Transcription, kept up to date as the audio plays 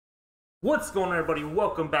What's going on, everybody?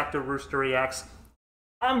 Welcome back to Rooster Reacts.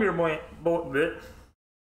 I'm your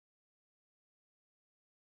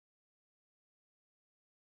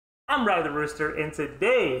I'm Riley the Rooster, and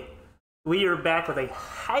today we are back with a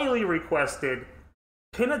highly requested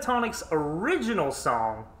Pentatonix original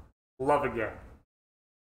song, Love Again.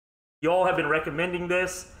 Y'all have been recommending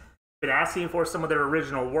this, been asking for some of their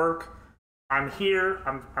original work. I'm here,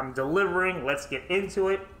 I'm delivering, let's get into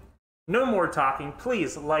it. No more talking.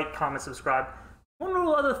 Please like, comment, subscribe. One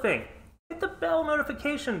little other thing, hit the bell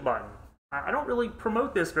notification button. I don't really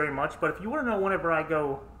promote this very much, but if you want to know whenever I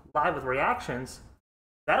go live with reactions,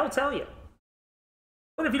 that'll tell you.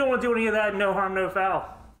 But if you don't want to do any of that, no harm, no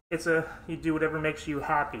foul. You do whatever makes you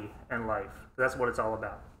happy in life. That's what it's all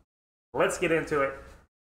about. Let's get into it.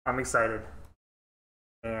 I'm excited.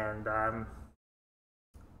 And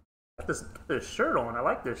got this shirt on. I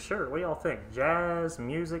like this shirt. What do y'all think? Jazz,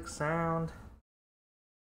 music, sound.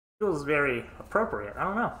 Feels very appropriate. I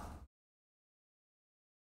don't know.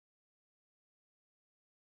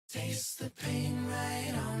 Taste the pain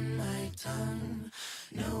right on my tongue.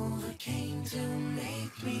 Novocaine to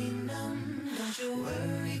make me numb. Don't you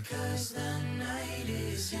worry, 'cause the night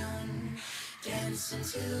is young. Dance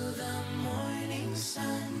until the morning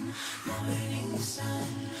sun. Morning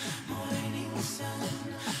sun. Morning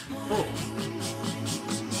sun. Morning.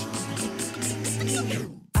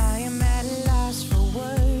 I am at a loss for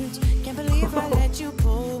words. Can't believe I let you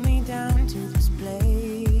pull me down to this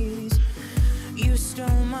place. You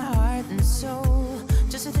stole my heart and soul.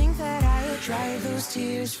 Just to think that I would dry those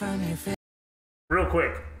tears from your face. Real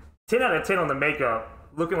quick, 10 out of 10 on the makeup.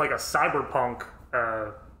 Looking like a cyberpunk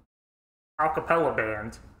acapella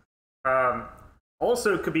band.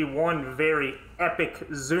 Also could be one very epic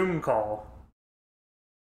Zoom call,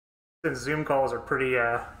 since Zoom calls are pretty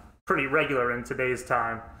regular in today's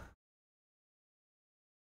time.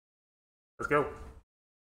 Let's go.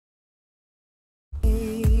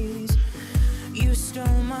 You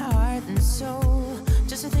stole my heart and soul.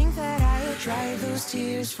 Just to think that I would dry those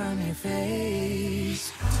tears from your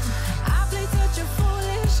face. I played such a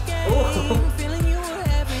foolish game, feeling you were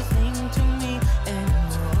everything to me and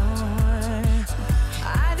more.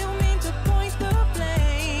 I don't mean to point the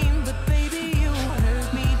blame, but baby, you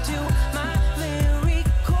hurt me to my very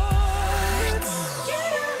core. You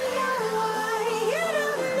don't know why, you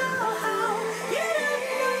don't know how, you don't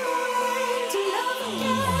know when to love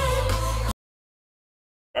again.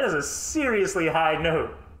 That is a seriously high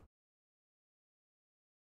note.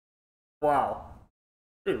 Wow.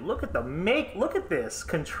 Dude, look at look at this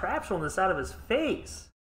contraption on the side of his face.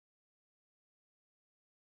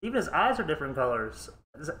 Even his eyes are different colors.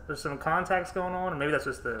 There's some contacts going on, or maybe that's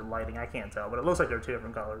just the lighting, I can't tell, but it looks like they're two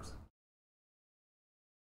different colors.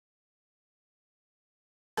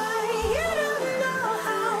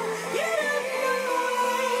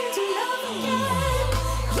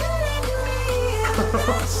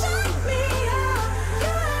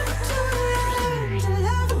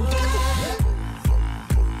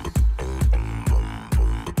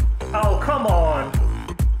 Oh, come on!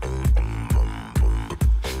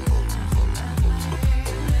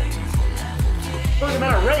 Look at him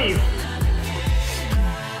at a rave!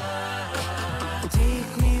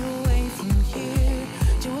 Take me away from here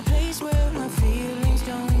to a place where my feelings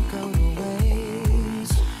don't go to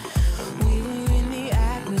waste. We were in the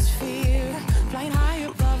atmosphere, flying high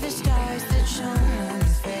above the stars that shone on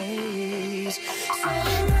your face. So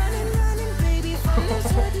I'm running, baby, from the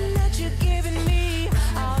sudden that you're giving me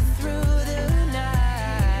all through the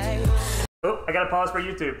night. Oh, I gotta pause for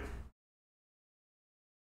YouTube.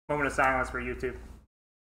 Moment of silence for YouTube.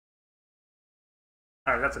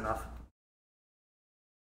 Alright, that's enough.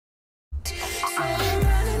 So I'm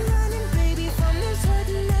running, baby, from the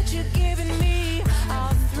sudden that you're giving me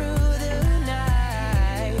all through the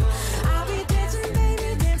night. I'll be dancing,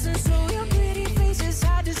 baby, dancing, so your pretty face is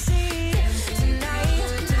hard to see.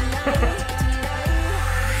 Tonight, tonight,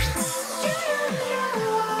 tonight. You don't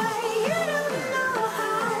know why, you don't know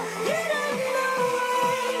how, you don't know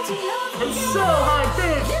when to love It's again. so high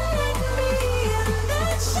pitched! You let me and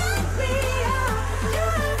then shut me out.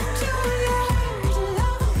 You're too young to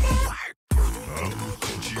love again.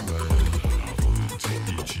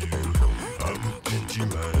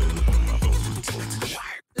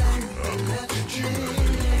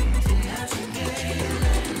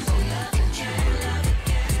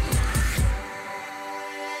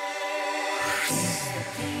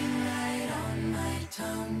 Pain right on my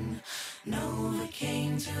tongue.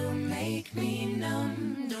 Novocaine to make me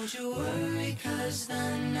numb. Don't you worry, 'cause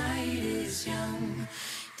the night is young.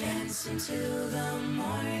 Dance until the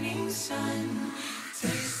morning sun.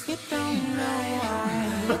 You don't know why,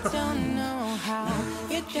 you don't know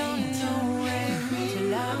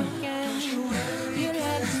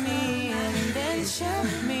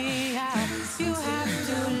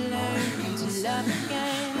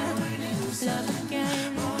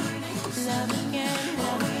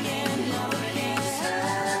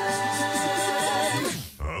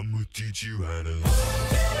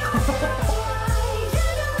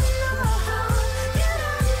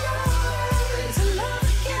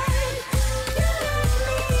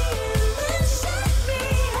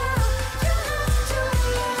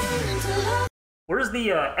Where's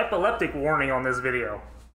the epileptic warning on this video?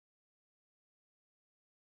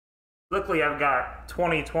 Luckily, I've got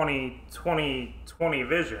 20/20/20/20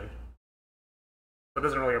 vision, so it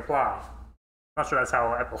doesn't really apply. Not sure that's how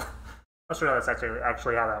not sure that's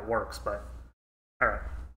actually how that works, but all right.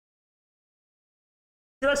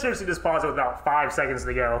 Did I seriously just pause with about 5 seconds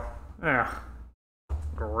to go? Yeah,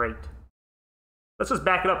 great. Let's just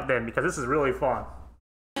back it up then, because this is really fun.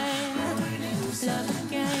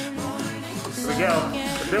 Here we go.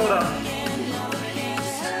 The build up.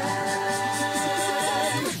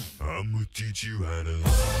 I'ma teach you how to.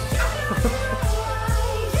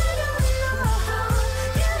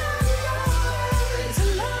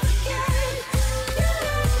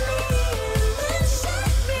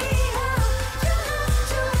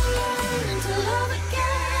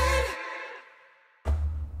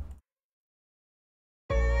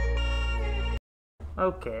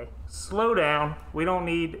 Okay, slow down. We don't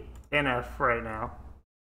need NF right now.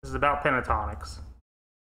 This is about Pentatonix.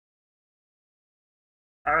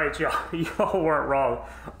 Alright, y'all. Y'all weren't wrong.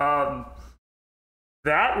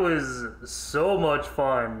 That was so much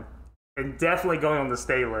fun. And definitely going on the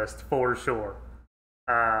stay list, for sure.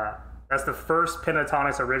 That's the first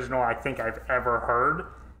Pentatonix original I think I've ever heard.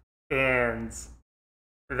 And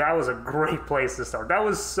that was a great place to start. That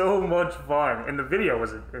was so much fun. And the video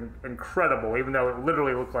was incredible, even though it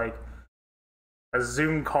literally looked like a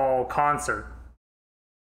Zoom call concert.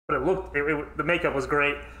 But it looked, the makeup was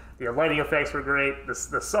great. The lighting effects were great. The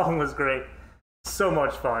song was great. So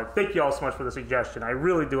much fun. Thank you all so much for the suggestion. I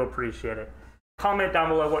really do appreciate it. Comment down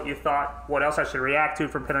below what you thought, what else I should react to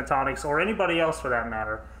from Pentatonix, or anybody else for that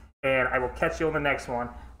matter. And I will catch you on the next one.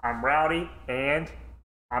 I'm Rowdy, and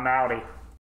I'm outie.